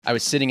I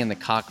was sitting in the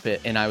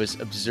cockpit and I was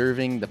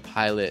observing the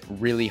pilot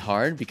really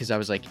hard because I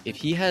was like, if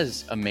he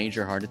has a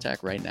major heart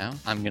attack right now,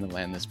 I'm going to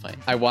land this plane.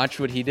 I watched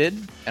what he did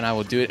and I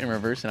will do it in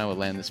reverse and I will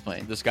land this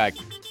plane. This guy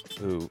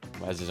who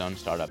has his own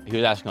startup, he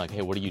was asking like,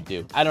 hey, what do you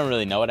do? I don't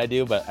really know what I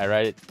do, but I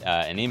write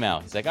an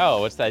email. He's like,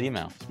 oh, what's that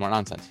email? Smart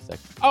Nonsense. He's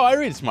like, oh, I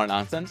read Smart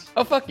Nonsense.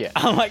 Oh, fuck yeah.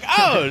 I'm like,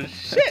 oh,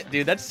 shit,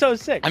 dude, that's so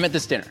sick. I'm at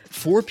this dinner.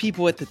 4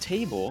 people at the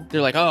table.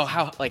 They're like, oh,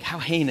 how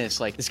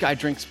heinous. Like, this guy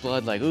drinks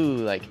blood. Like, ooh,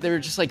 like, they're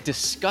just like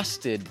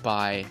disgusted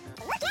by...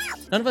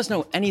 None of us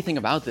know anything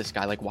about this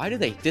guy. Like, why do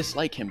they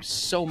dislike him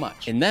so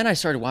much? And then I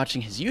started watching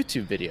his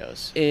YouTube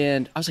videos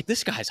and I was like,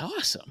 this guy's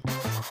awesome.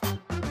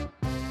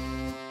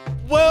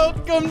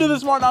 Welcome to the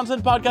Smart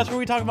Nonsense podcast where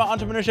we talk about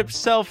entrepreneurship,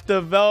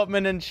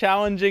 self-development, and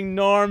challenging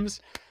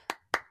norms.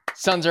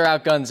 Suns are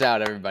out, guns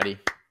out, everybody.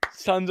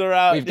 Suns are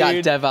out, We've got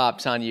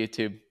DevOps on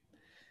YouTube.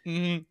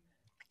 Mm-hmm.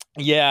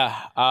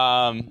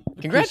 Yeah.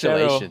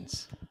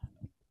 Congratulations.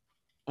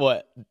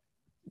 What?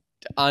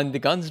 On the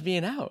guns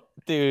being out.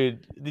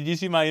 Dude, did you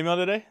see my email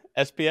today?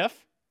 SPF?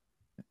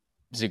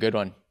 It's a good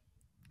one.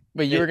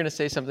 But you were going to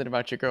say something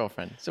about your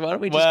girlfriend. So why don't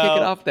we just kick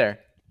it off there?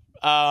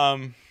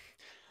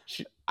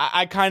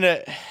 I kind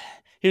of...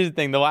 Here's the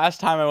thing. The last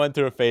time I went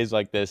through a phase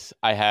like this,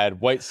 I had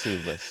white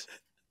sleeveless.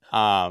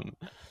 I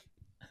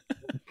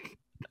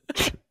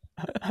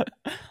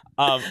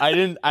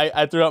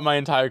threw out my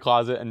entire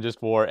closet and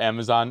just wore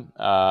Amazon.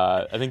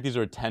 I think these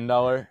were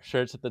 $10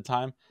 shirts at the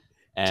time.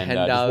 And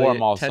just wore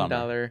them all summer.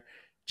 $10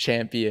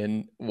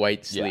 Champion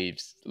white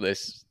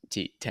sleeveless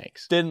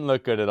tanks. Didn't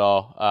look good at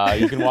all.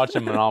 You can watch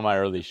them in all my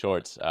early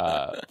shorts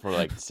for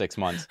like 6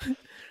 months.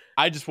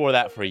 I just wore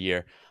that for a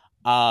year.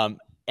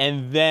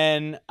 And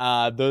then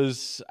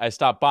I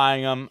stopped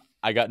buying them.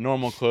 I got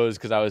normal clothes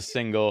because I was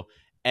single.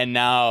 And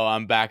now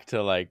I'm back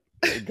to like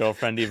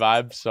girlfriendy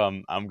vibes. So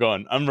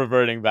I'm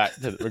reverting back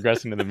to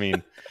regressing to the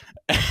mean.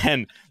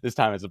 And this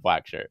time it's a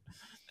black shirt.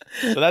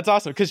 So that's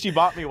awesome because she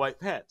bought me white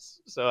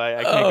pants. So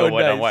I can't go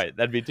white on white.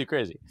 That'd be too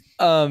crazy.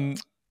 And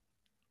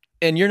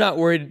you're not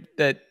worried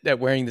that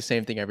wearing the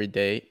same thing every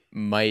day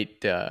might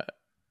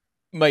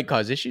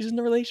cause issues in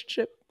the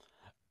relationship?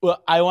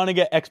 Well, I want to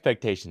get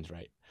expectations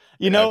right.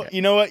 You know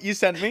what you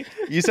sent me?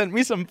 You sent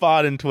me some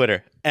FOD in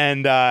Twitter.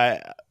 And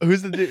who's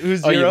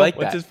Zero? You like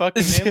What's that?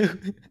 his fucking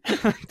name?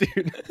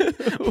 Dude,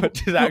 what's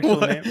his actual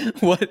name?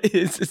 What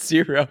is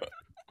Zero?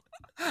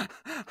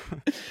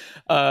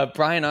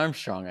 Brian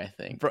Armstrong, I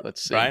think.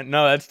 Let's see. Brian?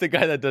 No, that's the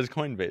guy that does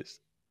Coinbase.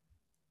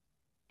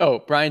 Oh,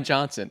 Bryan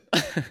Johnson.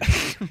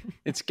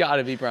 It's got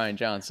to be Bryan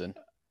Johnson.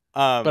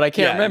 But I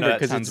can't remember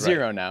because it's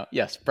Zero right now.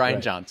 Yes,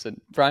 Bryan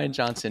Johnson. Bryan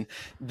Johnson.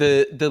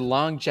 The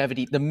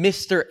longevity, the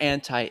Mr.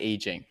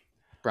 Anti-Aging,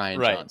 Bryan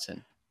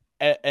Johnson.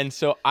 And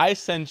so I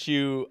sent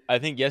you, I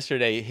think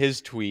yesterday,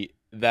 his tweet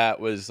that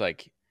was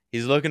like,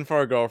 he's looking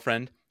for a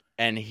girlfriend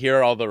and here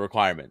are all the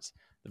requirements.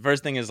 The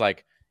first thing is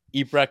like,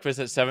 eat breakfast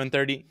at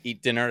 7:30,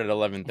 eat dinner at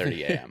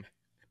 11:30 a.m.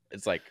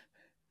 It's like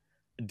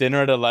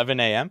dinner at 11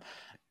 a.m.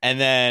 And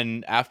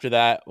then after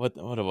that, what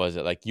was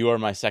it? Like, you are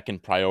my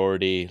second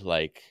priority.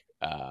 Like,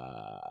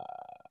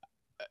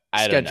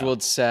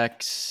 scheduled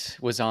sex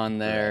was on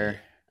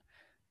there.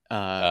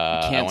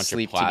 Can't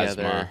sleep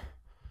together.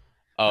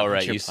 Oh,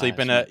 right. You sleep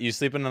in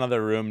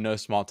another room. No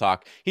small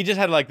talk. He just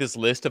had like this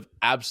list of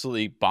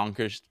absolutely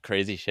bonkers,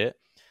 crazy shit.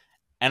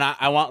 And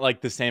I want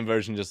like the same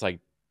version, just like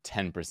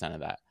 10%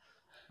 of that.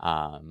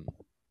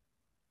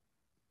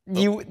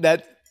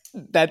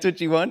 That's what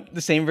you want?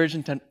 The same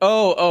version 10?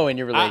 Oh, in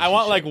your relationship. I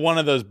want like one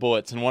of those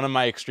bullets, and one of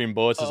my extreme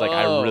bullets is like,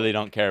 I really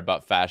don't care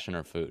about fashion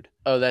or food.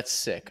 Oh, that's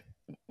sick.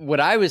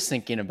 What I was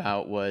thinking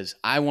about was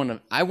I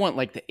want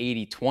like the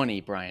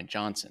 80-20 Bryan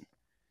Johnson.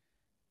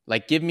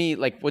 Like, give me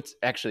like what's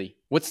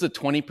the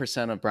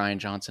 20% of Bryan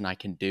Johnson I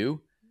can do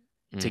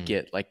to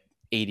get like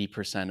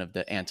 80% of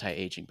the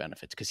anti-aging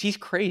benefits? Because he's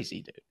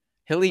crazy, dude.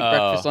 He'll eat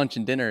breakfast, lunch,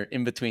 and dinner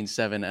in between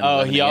 7 and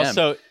 11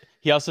 a.m.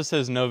 He also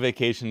says no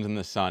vacations in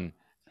the sun.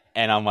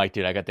 And I'm like,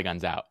 dude, I got the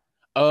guns out.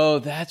 Oh,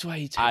 that's why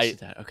he texted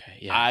that. Okay,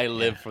 yeah. I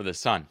live for the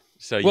sun.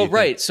 So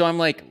So I'm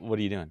like, what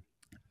are you doing?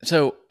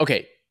 So,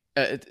 okay,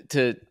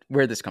 to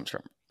where this comes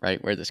from, right?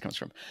 Where this comes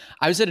from.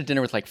 I was at a dinner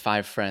with like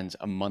 5 friends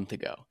a month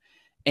ago.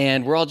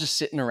 And we're all just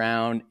sitting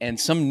around. And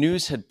some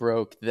news had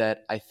broke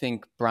that I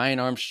think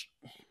Bryan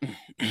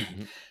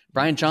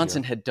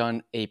Johnson had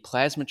done a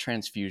plasma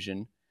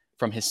transfusion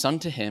from his son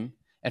to him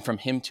and from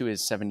him to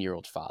his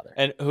 7-year-old father.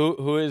 And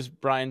who is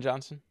Bryan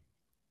Johnson?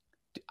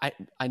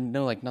 I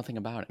know like nothing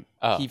about him.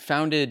 Oh. He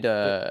founded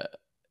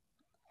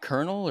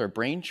Kernel or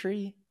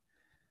Braintree.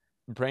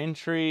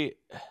 Braintree.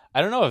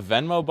 I don't know if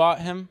Venmo bought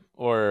him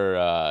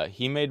or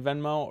he made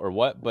Venmo or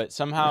what, but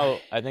somehow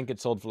I think it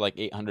sold for like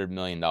 $800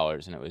 million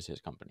and it was his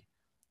company.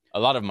 A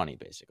lot of money,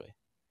 basically.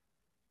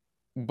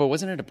 But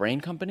wasn't it a brain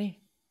company?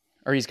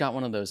 Or he's got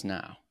one of those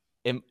now?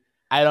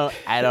 I don't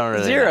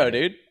really Zero, know.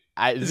 Dude.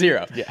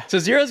 Zero. Yeah. So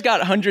Zero's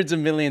got hundreds of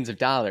millions of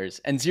dollars,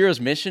 and Zero's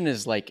mission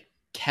is like,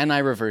 can I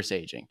reverse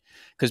aging?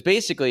 Because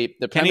basically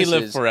the premise is... Can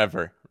he live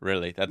forever,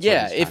 really? That's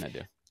what he's trying to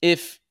do.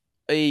 If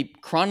a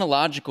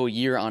chronological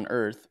year on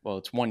Earth, well,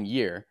 it's 1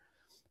 year,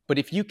 But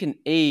if you can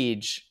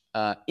age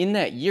in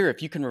that year,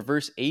 if you can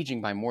reverse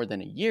aging by more than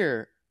a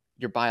year,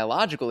 your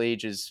biological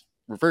age is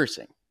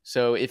reversing.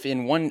 So if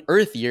in one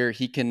Earth year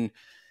he can,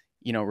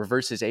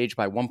 reverse his age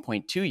by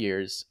 1.2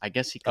 years, I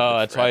guess he could. Oh,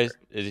 that's why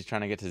is he trying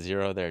to get to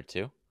 0 there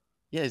too?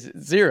 Yeah, it's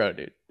 0,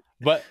 dude.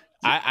 But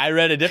I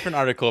read a different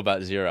article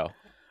about 0.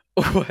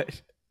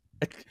 What?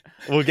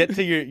 We'll get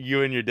to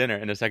you and your dinner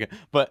in a second.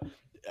 But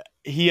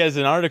he has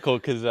an article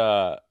because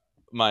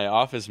my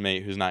office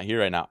mate, who's not here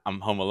right now,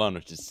 I'm home alone,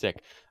 which is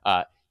sick.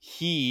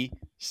 He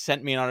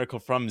sent me an article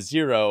from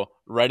 0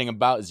 writing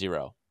about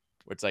 0,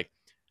 where it's like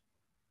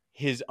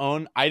his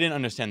own. I didn't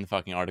understand the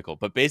fucking article,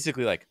 but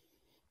basically, like,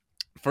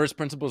 first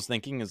principles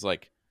thinking is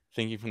like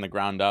thinking from the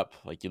ground up.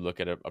 Like, you look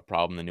at a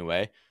problem the new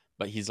way.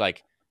 But he's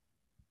like,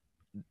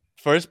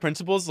 first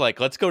principles, like,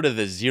 let's go to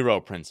the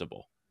 0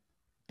 principle.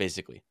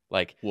 Basically,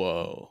 like,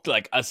 whoa,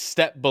 like a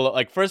step below.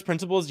 Like, first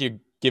principles, you're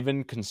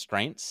given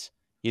constraints.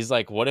 He's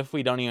like, what if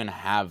we don't even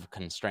have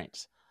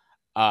constraints?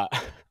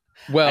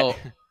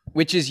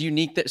 Which is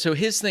unique. So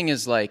his thing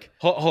is like,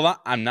 hold on,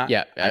 I'm not done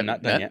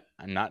yet.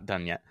 I'm not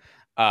done yet.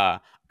 I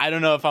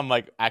don't know if I'm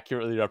like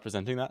accurately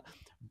representing that,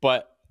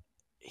 but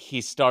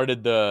he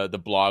started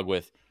the blog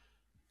with,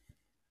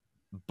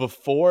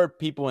 before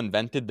people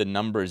invented the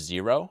number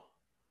 0,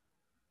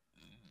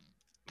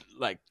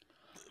 like,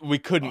 we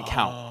couldn't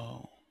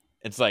count.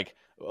 It's like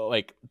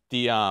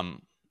the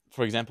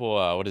for example,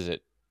 what is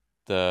it?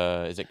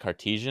 Is it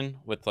Cartesian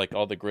with like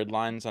all the grid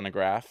lines on a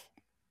graph?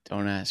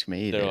 Don't ask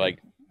me either. They're like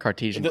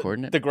Cartesian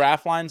coordinate. The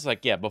graph lines,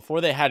 like, yeah, before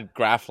they had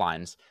graph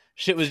lines,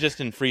 shit was just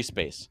in free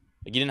space.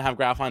 Like, you didn't have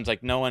graph lines.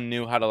 Like, no one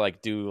knew how to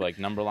like do like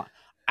number line.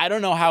 I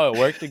don't know how it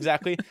worked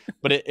exactly,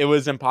 but it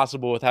was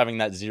impossible with having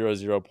that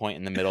 0 point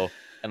in the middle.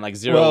 And like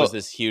 0 was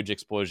this huge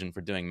explosion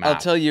for doing math.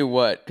 I'll tell you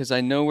what, because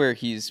I know where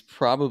he's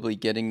probably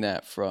getting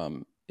that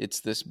from. It's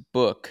this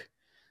book,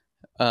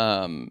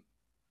 The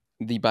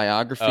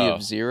Biography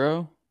of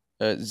Zero.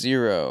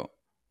 Zero.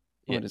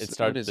 Yeah,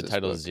 the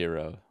title is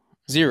 0.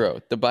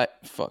 Zero.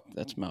 Fuck,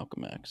 that's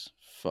Malcolm X.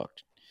 Fuck.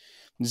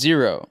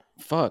 0.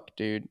 Fuck,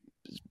 dude.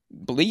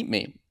 Bleep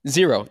me.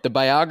 0. The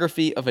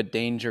Biography of a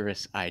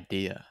Dangerous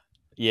Idea.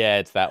 Yeah,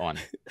 it's that one.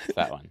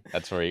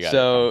 That's where you got it.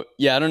 So,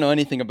 yeah, I don't know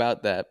anything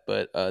about that,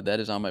 but that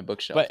is on my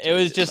bookshelf. But it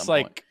was just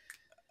like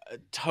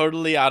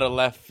totally out of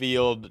left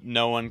field.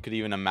 No one could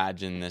even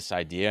imagine this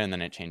idea, and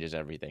then it changes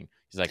everything.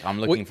 He's like, I'm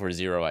looking for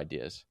 0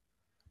 ideas.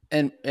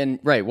 And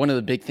right, one of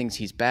the big things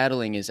he's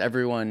battling is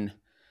everyone,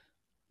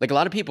 like, a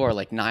lot of people are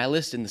like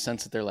nihilist in the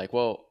sense that they're like,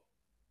 well,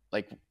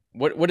 like,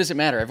 what does it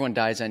matter? Everyone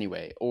dies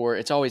anyway, or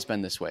it's always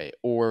been this way,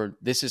 or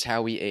this is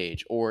how we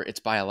age, or it's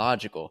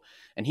biological.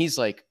 And he's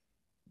like,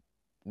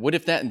 what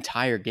if that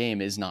entire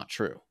game is not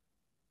true?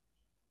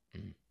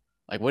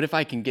 Like, what if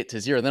I can get to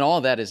 0? Then all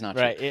of that is not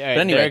true. Right. But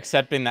anyway, they're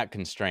accepting that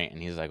constraint,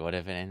 and he's like, what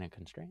if it ain't a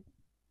constraint?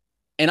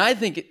 And I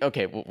think,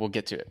 okay, we'll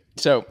get to it.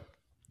 So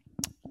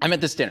I'm at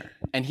this dinner,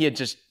 and he had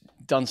just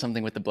done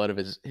something with the blood of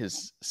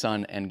his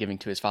son and giving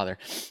to his father.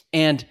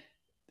 And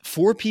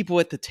 4 people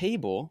at the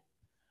table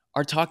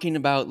are talking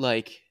about,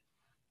 like,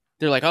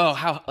 they're like, oh,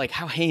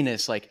 how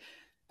heinous, like,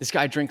 this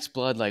guy drinks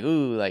blood, like,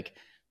 ooh, like,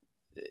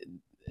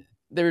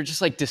 they're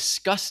just like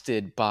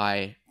disgusted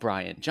by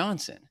Bryan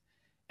Johnson.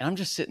 And I'm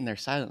just sitting there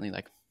silently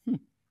like,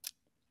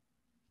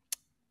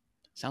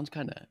 sounds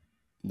kind of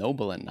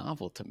noble and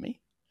novel to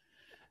me.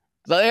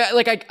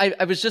 Like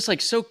I was just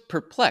like so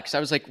perplexed. I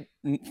was like,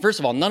 first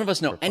of all, none of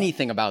us know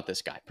anything about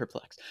this guy.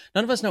 Perplexed.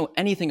 None of us know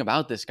anything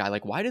about this guy.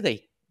 Like, why do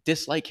they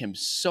dislike him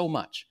so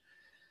much?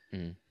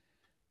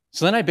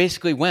 So then I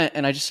basically went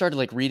and I just started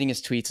like reading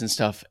his tweets and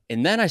stuff.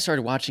 And then I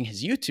started watching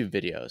his YouTube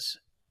videos.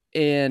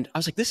 And I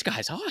was like, this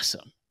guy's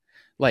awesome.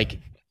 Like,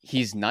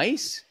 he's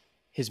nice.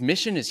 His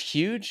mission is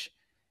huge.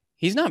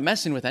 He's not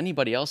messing with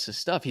anybody else's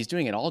stuff. He's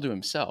doing it all to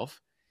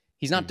himself.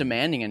 He's not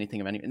demanding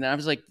anything of anyone. And I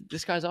was like,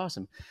 this guy's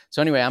awesome.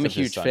 So anyway, I'm a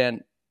huge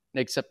fan.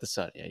 Except the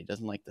son. Yeah, he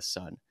doesn't like the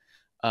son.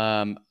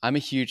 I'm a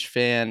huge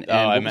fan. And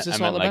I meant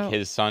like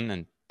his son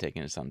and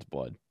taking his son's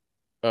blood.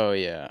 Oh,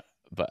 yeah.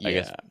 But I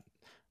guess... it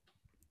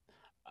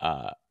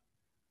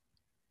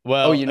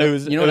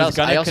was what else?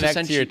 Gonna I also connect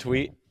sent to your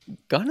tweet.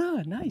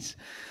 Gunna, nice.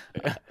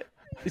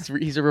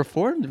 He's a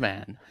reformed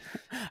man.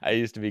 I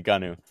used to be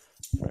Gunnu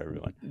for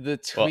everyone. The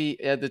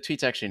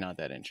tweet's actually not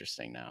that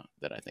interesting now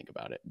that I think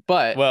about it.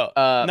 But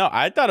no,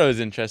 I thought it was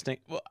interesting.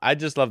 Well, I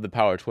just love the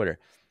power of Twitter.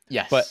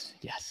 Yes, but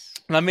yes.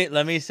 Let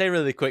me say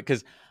really quick,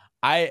 because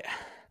I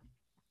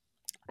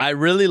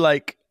really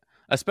like,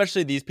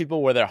 especially these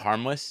people where they're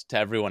harmless to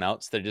everyone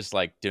else. They're just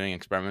like doing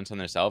experiments on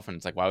themselves, and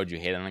it's like, why would you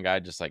hate on a guy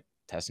just like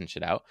testing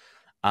shit out?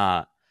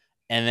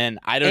 And then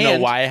I don't know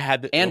why I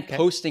had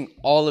posting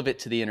all of it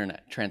to the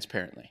internet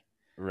transparently.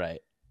 Right,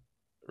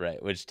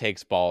 which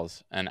takes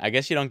balls. And I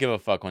guess you don't give a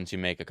fuck once you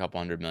make a couple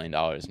 $100 million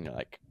and you're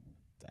like,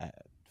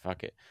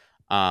 fuck it.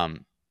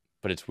 But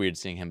it's weird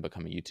seeing him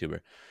become a YouTuber.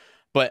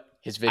 But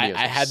his videos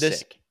I had this.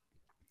 Sick.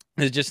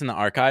 It was just in the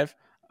archive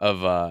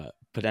of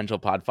Potential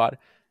Pod.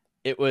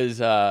 It was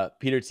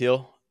Peter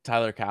Thiel,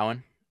 Tyler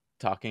Cowen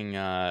talking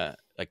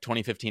like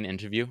 2015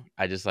 interview.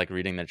 I just like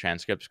reading their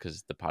transcripts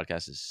because the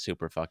podcast is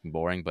super fucking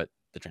boring, but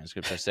the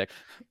transcripts are sick.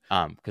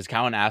 Because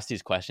Cowan asked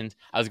these questions.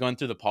 I was going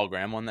through the Paul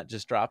Graham one that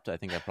just dropped. I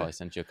think I probably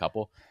sent you a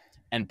couple.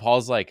 And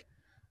Paul's like,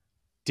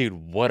 dude,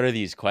 what are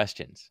these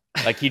questions?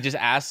 Like he just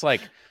asks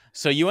like,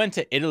 so you went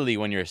to Italy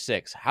when you're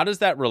 6. How does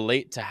that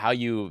relate to how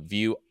you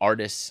view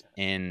artists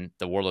in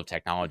the world of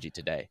technology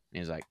today? And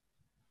he's like,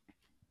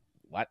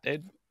 what,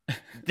 dude?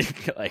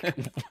 Like,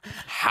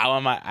 how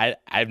am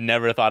I've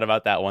never thought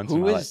about that once.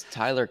 Who is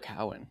Tyler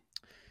Cowan?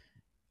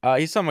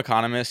 He's some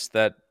economist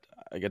that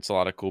gets a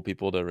lot of cool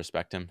people to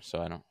respect him.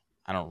 So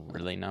I don't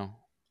really know,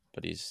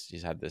 but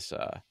he's had this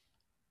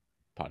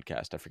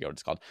podcast. I forget what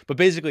it's called, but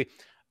basically,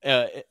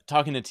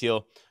 talking to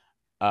Teal,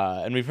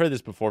 and we've heard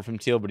this before from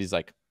Teal, but he's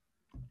like,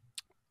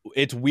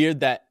 it's weird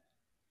that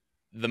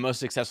the most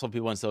successful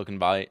people in Silicon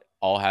Valley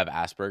all have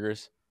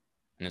Asperger's,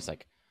 and it's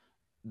like,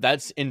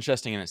 that's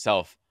interesting in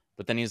itself.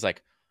 But then he's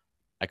like,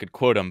 I could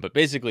quote him, but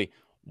basically,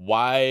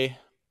 why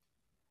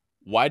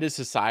does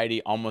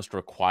society almost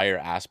require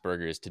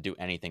Asperger's to do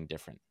anything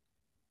different?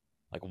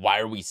 Like, why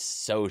are we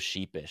so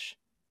sheepish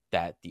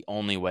that the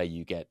only way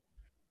you get,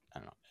 I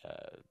don't know,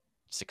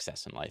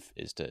 success in life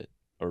is to,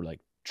 or like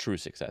true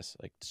success,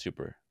 like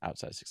super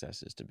outside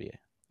success, is to be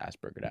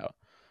Aspergered out.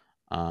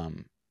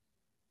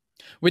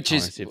 Which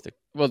is,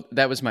 well,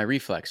 that was my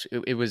reflex.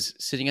 It was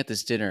sitting at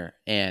this dinner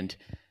and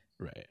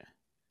right.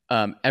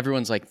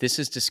 Everyone's like, this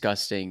is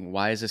disgusting.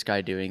 Why is this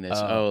guy doing this?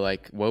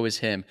 Like, woe is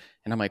him.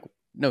 And I'm like,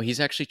 no, he's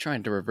actually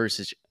trying to reverse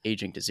his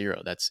aging to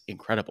 0. That's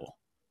incredible.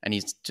 And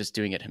he's just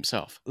doing it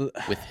himself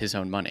with his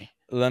own money.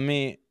 Let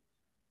me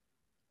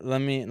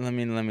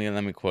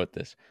quote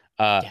this.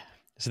 So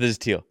this is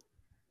Teal.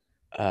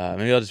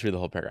 Maybe I'll just read the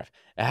whole paragraph.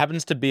 It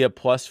happens to be a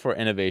plus for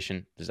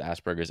innovation, this is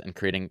Asperger's, and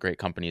creating great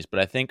companies.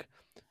 But I think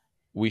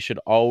we should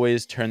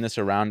always turn this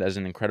around as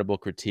an incredible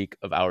critique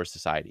of our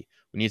society.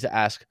 We need to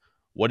ask,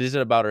 what is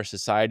it about our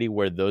society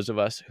where those of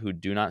us who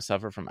do not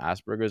suffer from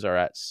Asperger's are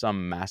at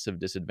some massive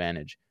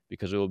disadvantage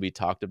because we'll be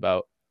talked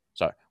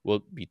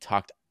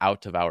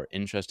out of our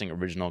interesting,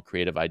 original,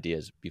 creative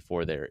ideas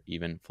before they're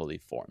even fully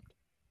formed.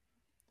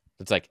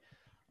 It's like,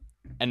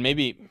 and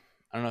maybe,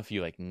 I don't know if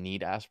you like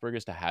need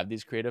Asperger's to have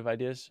these creative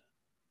ideas,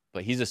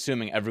 but he's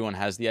assuming everyone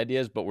has the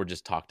ideas, but we're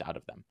just talked out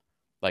of them.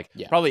 Like,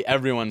 probably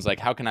everyone's like,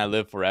 how can I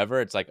live forever?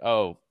 It's like,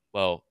 oh,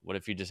 well, what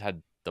if you just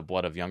had the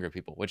blood of younger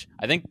people, which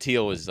I think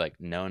Teal was like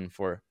known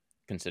for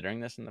considering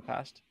this in the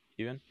past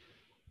even.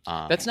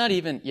 That's not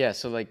even,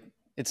 so like,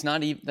 it's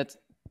not even, that's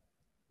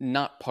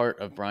not part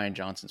of Bryan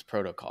Johnson's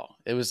protocol.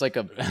 It was like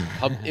a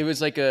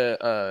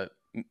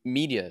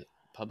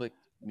public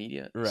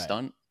media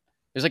stunt.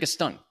 It was like a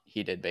stunt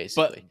he did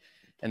basically.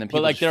 And then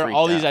people like there are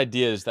all these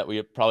ideas that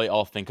we probably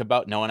all think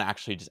about. No one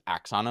actually just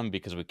acts on them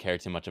because we care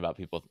too much about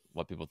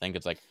what people think.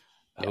 It's like,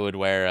 who would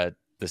wear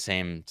the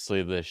same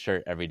sleeveless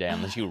shirt every day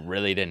unless you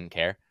really didn't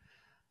care?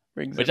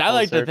 Which I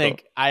like to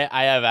think I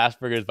have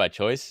Asperger's by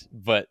choice,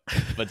 but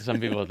some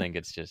people think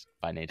it's just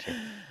by nature.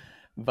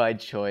 By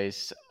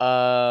choice.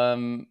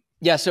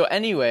 So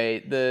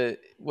anyway,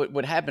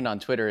 what happened on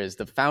Twitter is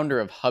the founder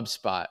of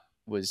HubSpot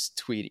was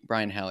tweeting,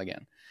 Brian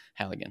Halligan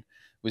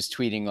was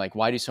tweeting like,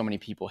 why do so many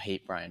people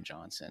hate Bryan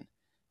Johnson?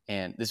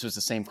 And this was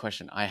the same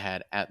question I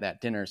had at that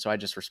dinner. So I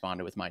just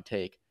responded with my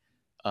take.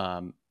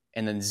 And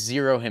then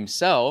Zero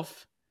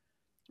himself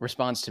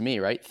responds to me,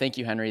 right? Thank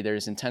you, Henry.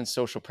 There's intense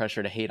social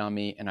pressure to hate on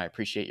me, and I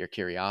appreciate your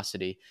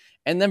curiosity.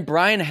 And then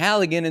Brian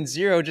Halligan and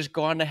Zero just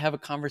go on to have a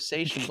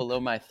conversation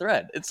below my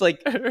thread. It's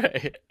like,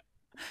 right.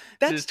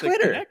 That's just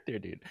Twitter. Connector,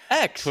 dude.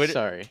 X, Twitter.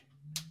 Sorry.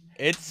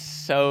 It's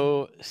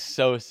so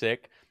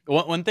sick.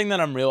 One thing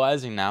that I'm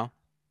realizing now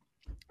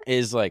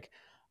is like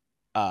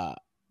a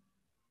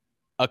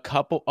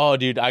couple. Oh,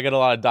 dude, I got a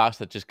lot of dots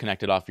that just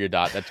connected off your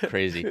dot. That's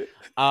crazy.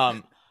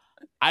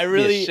 I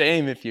really be a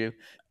shame if you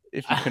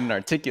couldn't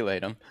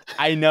articulate them.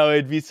 I know,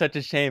 it'd be such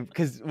a shame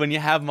because when you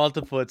have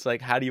multiple, it's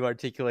like, how do you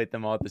articulate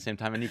them all at the same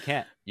time? And you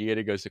can't. You got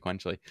to go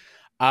sequentially.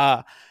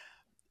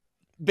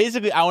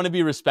 Basically, I want to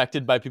be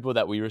respected by people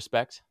that we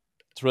respect.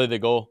 It's really the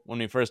goal. When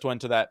we first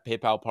went to that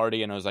PayPal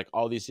party and it was like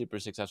all these super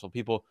successful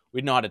people, we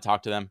didn't know how to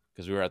talk to them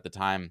because we were at the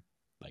time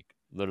like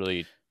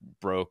literally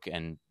broke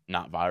and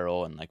not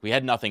viral. And like we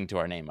had nothing to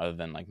our name other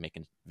than like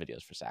making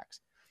videos for Saks.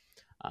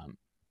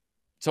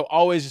 So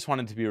always just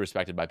wanted to be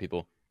respected by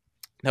people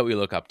that we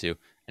look up to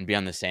and be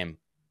on the same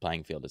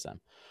playing field as them.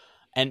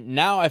 And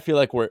now I feel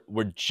like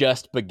we're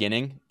just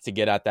beginning to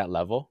get at that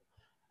level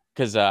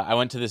because I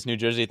went to this New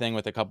Jersey thing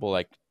with a couple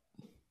like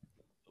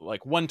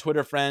one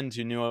Twitter friend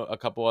who knew a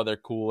couple other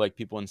cool like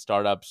people in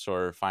startups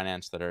or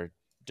finance that are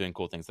doing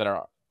cool things that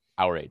are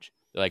our age.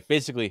 They're like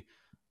basically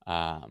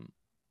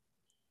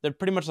they're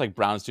pretty much like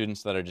Brown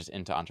students that are just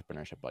into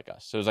entrepreneurship like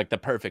us. So it was like the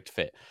perfect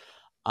fit.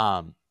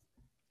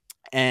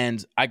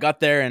 And I got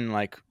there and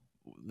like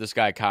this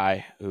guy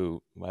Kai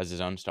who has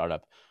his own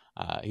startup,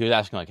 he was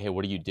asking like, hey,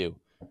 what do you do?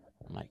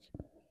 I'm like,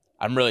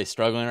 I'm really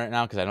struggling right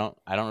now because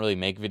I don't really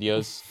make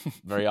videos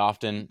very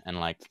often, and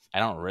like I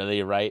don't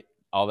really write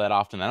all that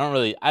often. I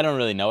don't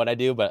really know what I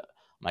do, but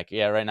I'm like,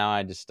 yeah, right now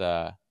I just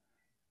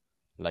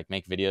like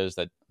make videos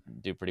that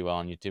do pretty well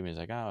on YouTube. He's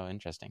like, oh,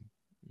 interesting.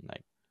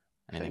 Like,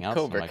 anything else?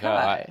 Cobra I'm like,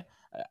 Kai.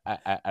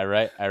 I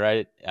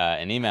write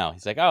an email.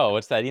 He's like, oh,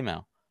 what's that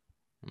email?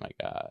 I'm like,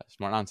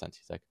 Smart Nonsense.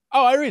 He's like,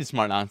 oh, I read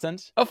Smart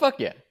Nonsense. Oh, fuck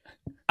yeah.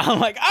 I'm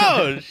like,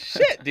 oh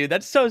shit, dude,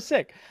 that's so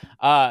sick.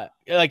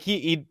 Like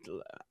he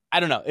I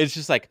don't know. It's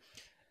just like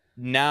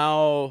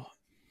now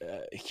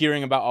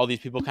hearing about all these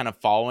people kind of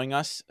following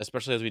us,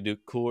 especially as we do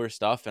cooler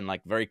stuff and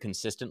like very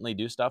consistently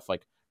do stuff.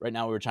 Like right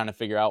now, we were trying to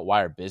figure out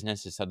why our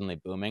business is suddenly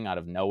booming out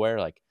of nowhere.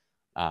 Like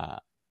a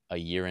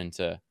year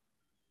into,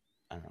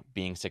 I don't know,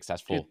 being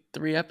successful. Dude,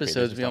 3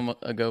 episodes we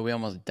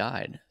almost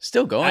died.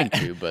 Still going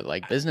to, but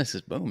like business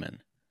is booming.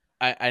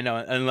 I know,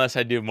 unless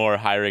I do more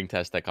hiring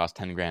tests that cost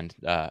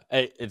 $10,000.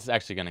 It's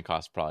actually going to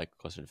cost probably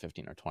closer to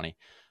 15 or 20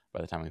 by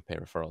the time we pay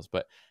referrals.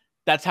 But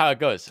that's how it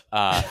goes,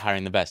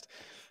 hiring the best.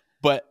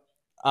 But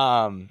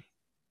yeah,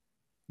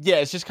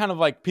 it's just kind of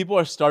like people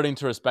are starting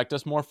to respect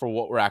us more for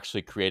what we're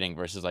actually creating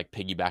versus like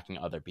piggybacking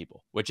other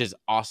people, which is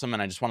awesome.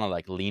 And I just want to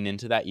like lean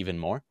into that even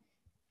more.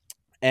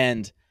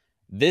 And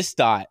this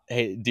dot,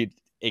 hey, dude,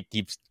 it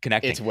keeps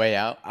connecting. It's way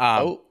out.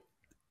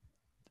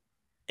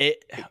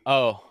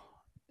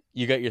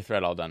 You got your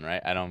thread all done,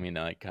 right? I don't mean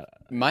to like.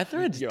 My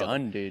thread's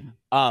done, dude.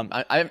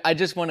 I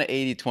just want an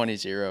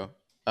 80-20-0.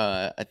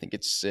 I think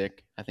it's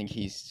sick. I think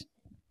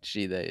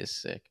she, they is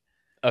sick.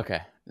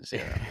 Okay.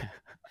 0.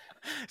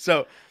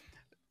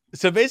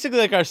 So basically,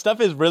 like our stuff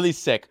is really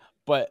sick,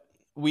 but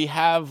we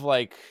have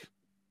like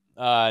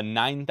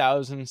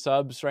 9,000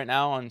 subs right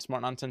now on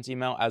Smart Nonsense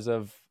email as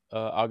of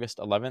August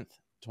 11th,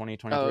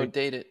 2023. Oh,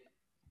 date it.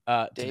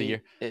 To the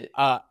year.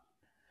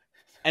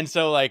 And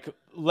so like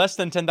less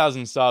than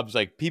 10,000 subs,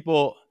 like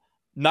people,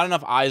 not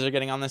enough eyes are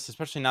getting on this,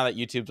 especially now that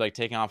YouTube's like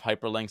taking off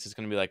hyperlinks. It's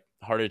going to be like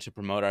harder to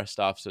promote our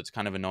stuff. So it's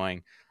kind of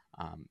annoying.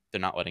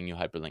 They're not letting you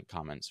hyperlink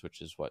comments,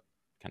 which is what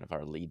kind of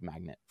our lead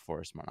magnet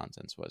for Smart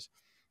Nonsense was.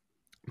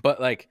 But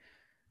like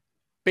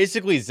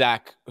basically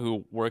Zach,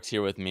 who works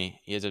here with me,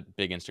 he has a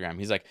big Instagram.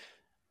 He's like,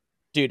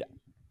 dude,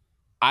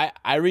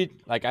 I read,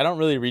 like, I don't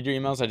really read your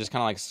emails. I just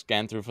kind of like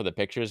scan through for the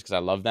pictures because I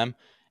love them.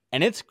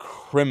 And it's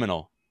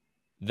criminal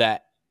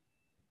that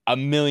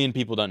 1 million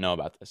people don't know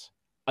about this,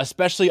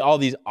 especially all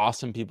these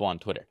awesome people on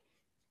Twitter.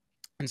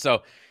 And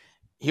so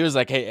he was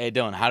like, hey,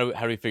 Dylan, how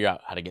do we figure out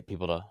how to get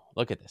people to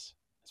look at this?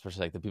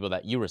 Especially like the people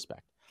that you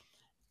respect.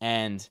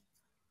 And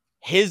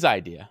his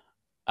idea,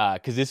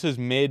 because this was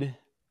mid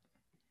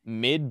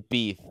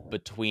beef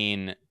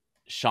between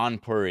Sean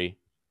Puri,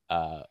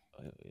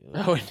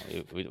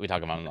 we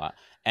talk about him a lot,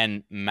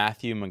 and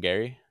Matt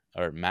McGarry,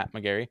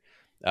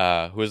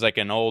 who was like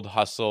an old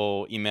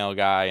hustle email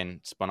guy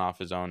and spun off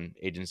his own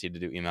agency to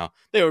do email.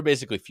 They were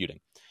basically feuding.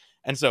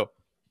 And so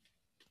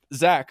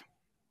Zach,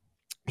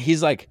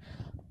 he's like,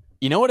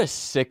 you know what a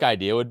sick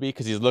idea would be?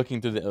 Because he's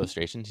looking through the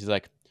illustrations. He's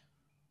like,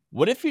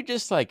 what if you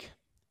just like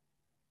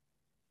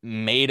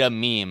made a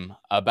meme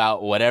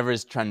about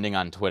whatever's trending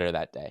on Twitter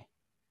that day?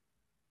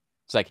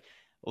 It's like,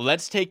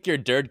 let's take your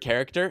dirt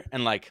character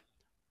and like,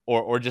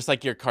 or just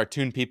like your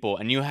cartoon people,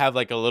 and you have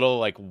like a little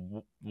like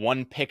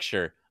one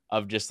picture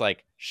of just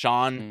like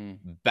Sean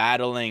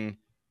battling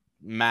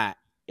Matt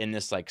in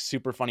this like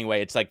super funny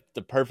way. It's like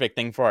the perfect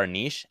thing for our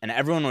niche, and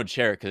everyone would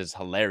share it because it's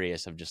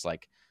hilarious. Of just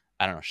like,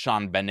 I don't know,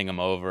 Sean bending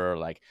him over, or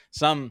like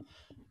some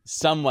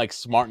like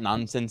smart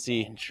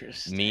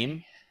nonsensey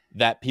meme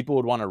that people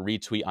would want to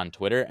retweet on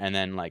Twitter, and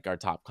then like our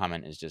top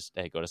comment is just,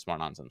 hey, go to Smart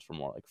Nonsense for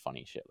more like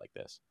funny shit like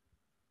this.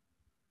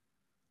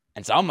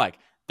 And so I'm like,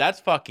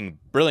 that's fucking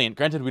brilliant.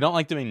 Granted, we don't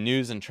like doing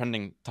news and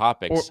trending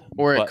topics,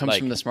 or it comes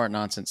from the Smart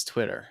Nonsense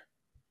Twitter.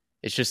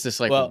 It's just this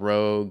like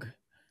rogue.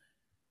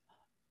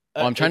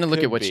 Well, I'm trying to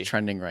look at what's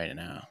trending right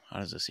now. How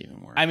does this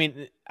even work? I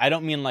mean, I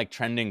don't mean like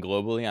trending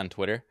globally on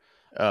Twitter.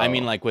 I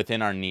mean like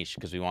within our niche,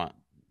 because we want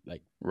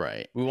like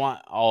we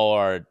want all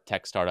our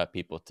tech startup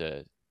people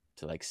to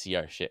like see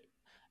our shit,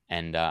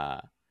 and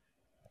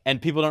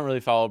people don't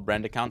really follow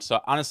brand accounts. So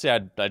honestly,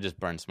 I just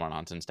burn Smart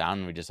Nonsense down,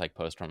 and we just like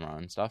post from our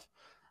own stuff.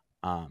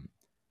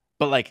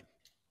 But like,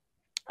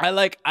 I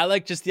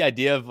like just the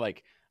idea of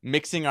like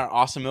mixing our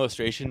awesome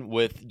illustration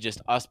with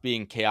just us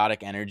being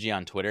chaotic energy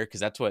on Twitter, because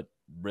that's what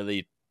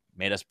really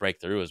made us break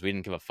through. Is we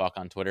didn't give a fuck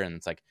on Twitter, and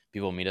it's like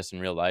people meet us in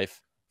real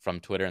life from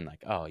Twitter and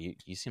like, oh,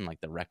 you seem like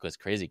the reckless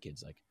crazy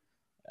kids. Like,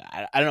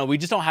 I don't know, we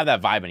just don't have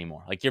that vibe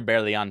anymore. Like, you're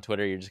barely on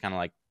Twitter, you're just kind of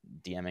like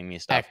DMing me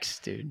stuff. X,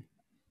 dude.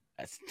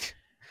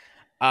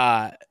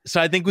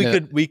 So I think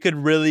we could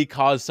really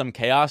cause some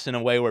chaos in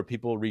a way where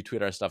people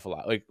retweet our stuff a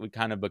lot. Like, we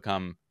kind of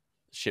become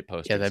shit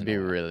posters. Yeah, that'd be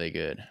really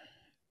good.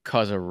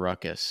 Cause a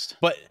ruckus.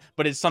 But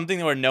it's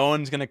something where no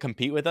one's gonna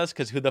compete with us,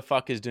 because who the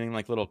fuck is doing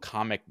like little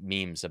comic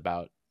memes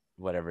about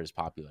whatever is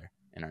popular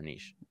in our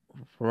niche?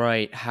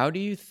 Right. How do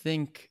you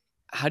think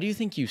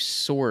you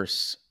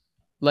source,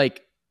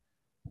 like,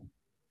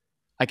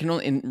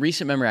 in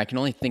recent memory I can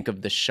only think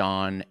of the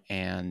Sean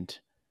and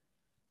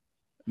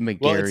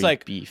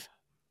McGarry beef.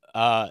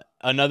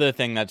 Another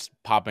thing that's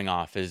popping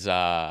off is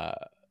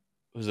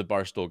who's the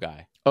Barstool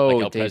guy? Like Oh,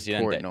 El Dave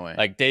Presidente. Portnoy.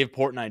 Like Dave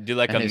Portnoy do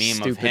like and a his meme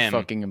of stupid him.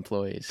 fucking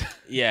employees.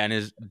 Yeah, and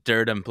his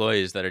dirt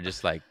employees that are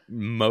just like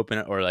moping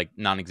or like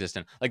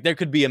non-existent. Like there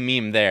could be a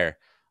meme there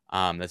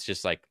that's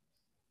just like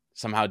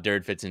somehow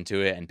dirt fits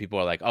into it, and people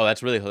are like, oh,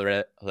 that's really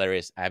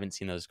hilarious. I haven't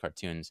seen those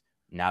cartoons.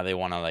 Now they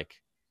want to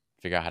like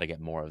figure out how to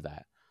get more of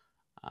that.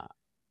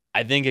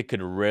 I think it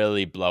could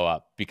really blow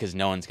up because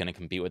no one's going to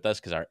compete with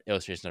us because our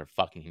illustrations are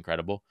fucking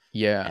incredible.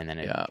 Yeah. And then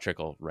it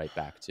trickle right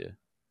back to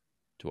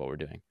what we're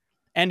doing.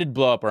 And it'd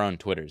blow up our own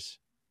Twitters.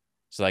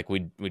 So like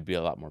we'd be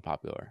a lot more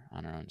popular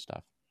on our own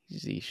stuff.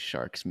 These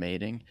sharks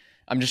mating.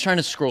 I'm just trying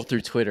to scroll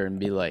through Twitter and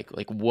be like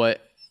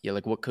what? Yeah,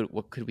 like what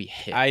could we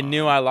hit? I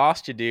knew I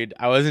lost you, dude.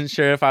 I wasn't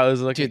sure if I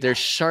was looking. Dude, there's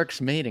sharks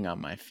mating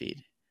on my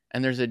feed,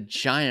 and there's a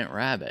giant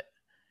rabbit.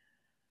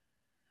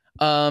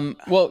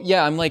 Well,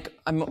 yeah,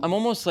 I'm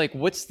almost like,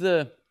 what's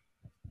the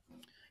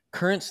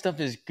current stuff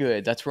is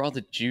good. That's where all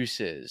the juice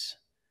is.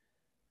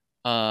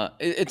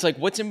 It's like,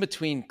 what's in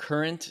between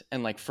current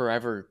and like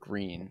forever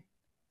green?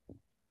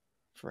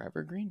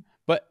 Forever green?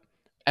 But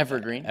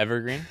evergreen.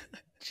 Evergreen?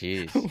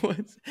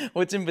 Jeez.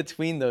 What's in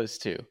between those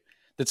two?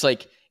 That's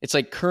like, it's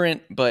like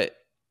current, but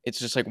it's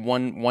just like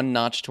one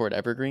notch toward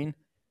evergreen,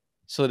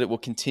 so that it will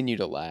continue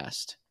to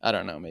last. I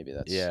don't know. Maybe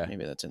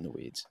that's in the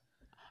weeds.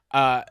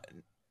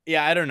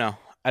 Yeah, I don't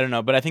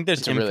know. But I think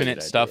there's infinite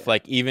really stuff. idea.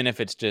 Like even if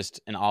it's just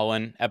an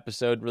all-in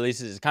episode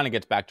releases, it kind of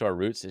gets back to our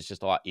roots. It's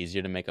just a lot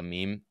easier to make a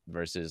meme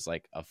versus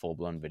like a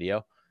full-blown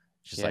video.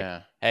 It's just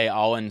like, hey,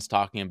 all-in's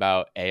talking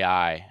about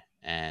AI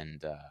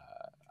and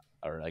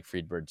or like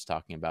Freedbird's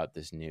talking about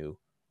this new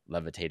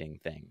levitating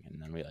thing,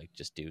 and then we like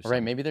just do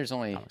right. Maybe there's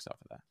only stuff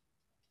with that.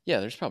 Yeah,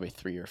 there's probably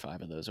 3 or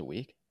 5 of those a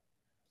week.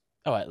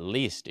 Oh, at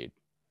least, dude.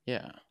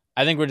 Yeah.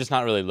 I think we're just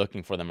not really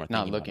looking for them or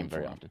not thinking looking about them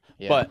very for often.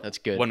 Yeah, but that's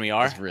good. When we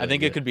are, really I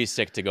think it could be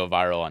sick to go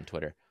viral on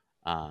Twitter.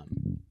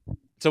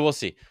 So we'll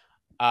see.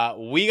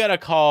 We got a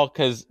call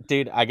because,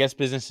 dude, I guess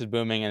business is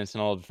booming and it's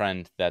an old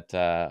friend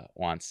that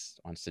wants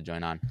to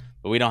join on,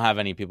 but we don't have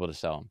any people to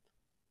sell them.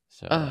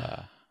 So,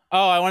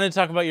 I wanted to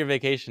talk about your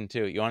vacation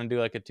too. You want to do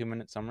like a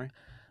 2-minute summary?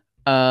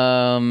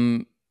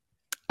 I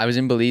was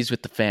in Belize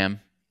with the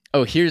fam.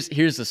 Oh, here's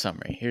the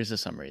summary. Here's the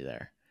summary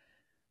there.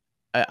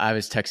 I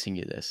was texting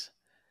you this.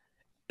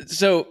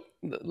 So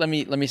let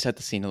me set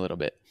the scene a little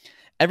bit.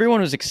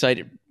 Everyone was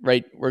excited,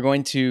 right? We're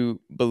going to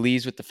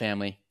Belize with the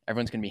family.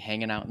 Everyone's going to be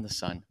hanging out in the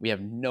sun. We have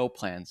no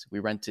plans. We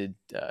rented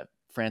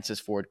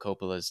Francis Ford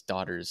Coppola's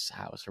daughter's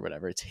house or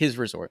whatever. It's his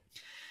resort.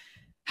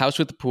 House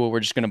with the pool. We're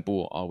just going to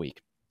pool all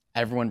week.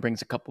 Everyone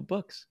brings a couple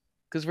books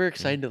because we're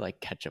excited to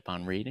like catch up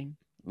on reading,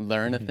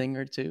 learn a thing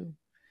or two.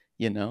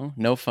 You know,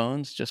 no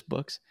phones, just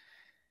books.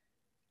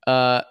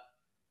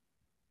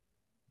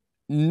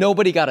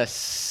 Nobody got a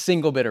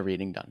single bit of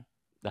reading done.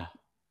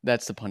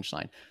 That's the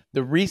punchline.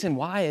 The reason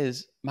why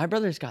is my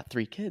brother's got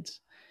 3 kids.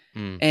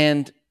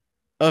 And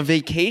a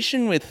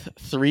vacation with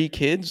 3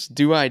 kids,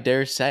 do I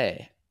dare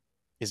say,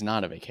 is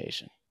not a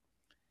vacation.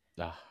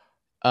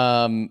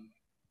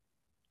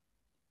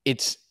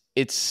 It's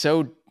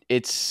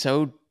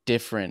so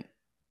different.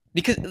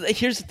 Because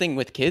here's the thing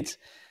with kids.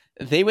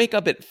 They wake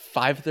up at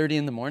 5:30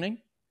 in the morning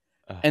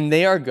and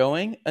they are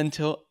going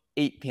until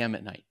 8 p.m.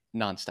 at night,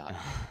 nonstop.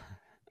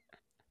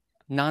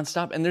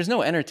 Nonstop. And there's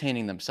no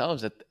entertaining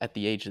themselves at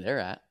the age they're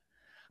at.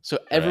 So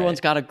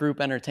everyone's got a group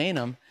entertain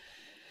them.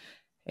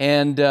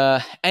 And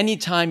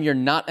anytime you're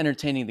not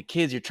entertaining the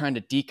kids, you're trying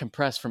to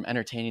decompress from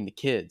entertaining the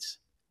kids.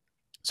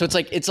 So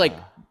it's like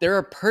there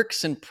are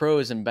perks and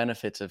pros and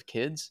benefits of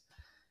kids.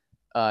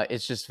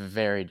 It's just a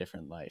very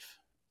different life.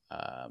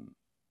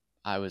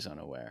 I was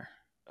unaware.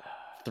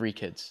 3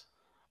 kids.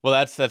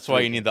 Well, that's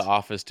why you need the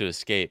office to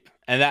escape.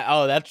 And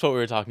that's what we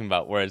were talking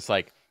about, where it's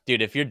like,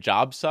 dude, if your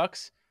job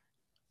sucks,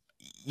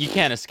 you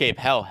can't escape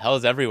hell.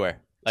 Hell's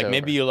everywhere. Like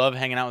maybe you love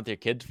hanging out with your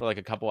kids for like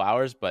a couple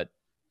hours, but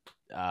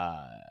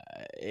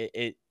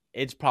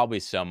it's probably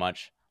so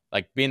much.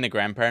 Like being the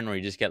grandparent where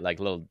you just get like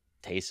little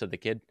tastes of the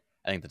kid.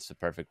 I think that's the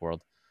perfect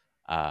world.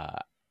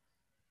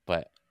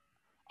 But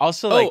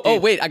also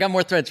wait, I got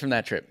more threads from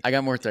that trip. We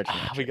got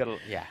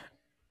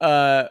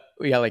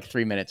like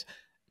 3 minutes.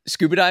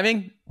 Scuba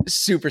diving,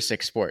 super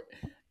sick sport.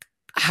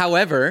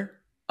 However,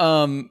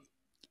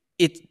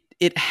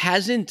 it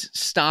hasn't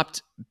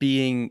stopped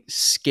being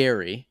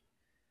scary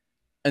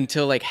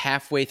until like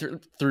halfway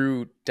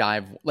through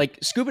dive. Like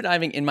scuba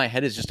diving in my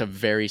head is just a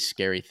very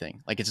scary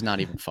thing. Like it's not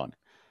even fun.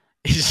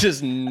 It's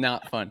just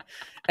not fun.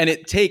 And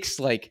it takes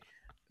like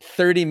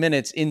 30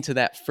 minutes into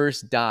that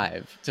first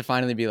dive to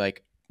finally be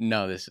like,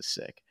 no, this is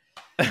sick.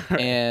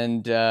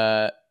 And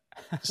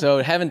so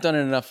I haven't done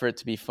it enough for it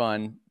to be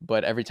fun,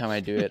 but every time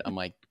I do it, I'm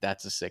like,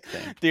 that's a sick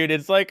thing. Dude,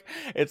 it's like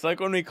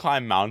when we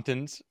climb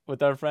mountains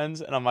with our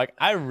friends and I'm like,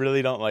 I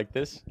really don't like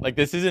this. Like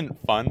this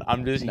isn't fun.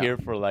 I'm just here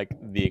for like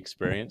the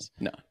experience.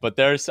 No. But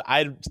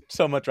I'd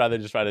so much rather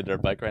just ride a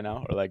dirt bike right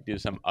now or like do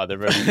some other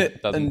version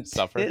that doesn't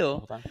suffer the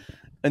whole time.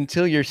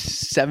 Until you're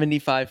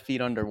 75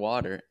 feet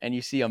underwater and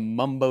you see a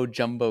mumbo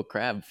jumbo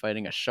crab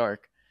fighting a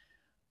shark.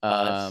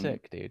 That's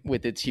sick, dude.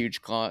 With its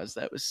huge claws.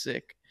 That was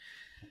sick.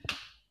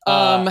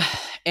 And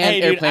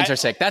hey, airplanes dude, are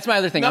sick. That's my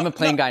other thing. I'm a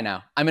plane guy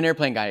now. I'm an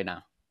airplane guy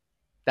now.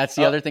 That's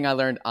the other thing I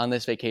learned on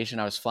this vacation.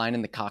 I was flying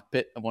in the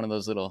cockpit of one of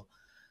those little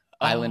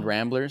island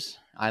ramblers,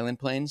 island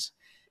planes.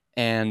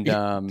 And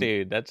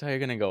dude, that's how you're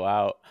gonna go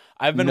out.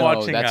 I've been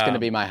watching. That's gonna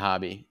be my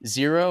hobby.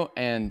 Zero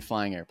and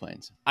flying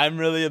airplanes. I'm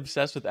really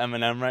obsessed with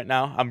Eminem right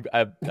now.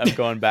 I'm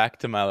going back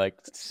to my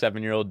like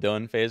 7-year-old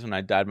Dylan phase when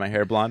I dyed my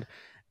hair blonde,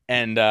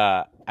 and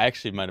I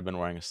actually might have been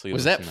wearing a sleeveless.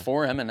 Was that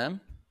for Eminem?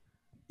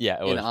 Yeah,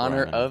 it was in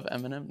honor of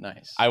Eminem.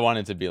 Nice. I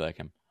wanted to be like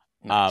him.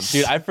 Nice.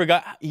 Dude, I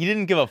forgot. He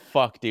didn't give a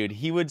fuck, dude.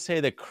 He would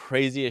say the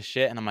craziest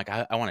shit, and I'm like,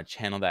 I want to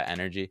channel that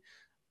energy.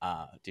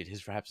 Dude,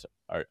 his raps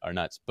are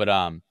nuts.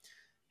 But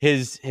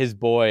his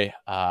boy,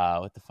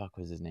 what the fuck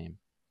was his name?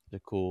 The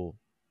cool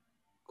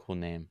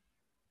name.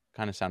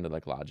 Kind of sounded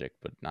like Logic,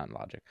 but not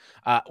Logic.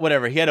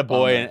 Whatever. He had a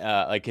boy,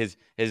 like his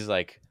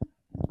like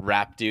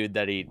rap dude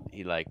that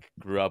he like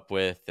grew up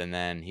with, and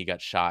then he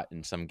got shot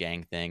in some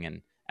gang thing,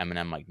 and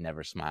Eminem like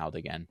never smiled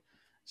again.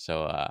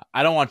 So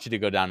I don't want you to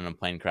go down in a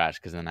plane crash,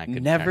 because then I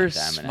could never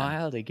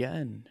smiled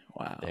again.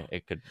 Wow.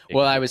 It could.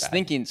 Well, I was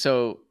thinking,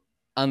 so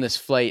on this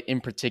flight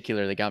in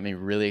particular, that got me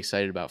really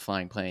excited about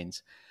flying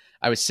planes.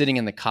 I was sitting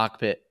in the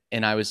cockpit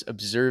and I was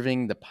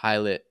observing the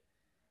pilot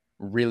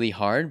really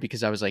hard,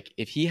 because I was like,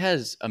 if he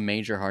has a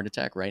major heart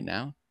attack right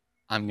now,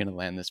 I'm going to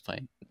land this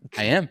plane.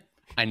 I am.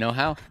 I know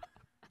how.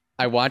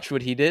 I watched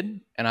what he did,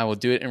 and I will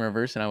do it in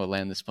reverse, and I will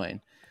land this plane.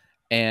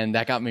 And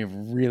that got me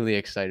really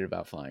excited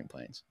about flying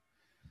planes.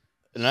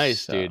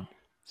 Nice, dude.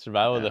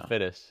 Survival of the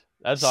fittest.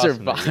 That's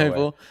awesome.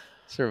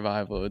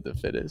 Survival of the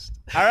fittest.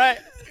 All right.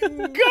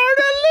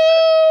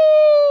 Gardeloo!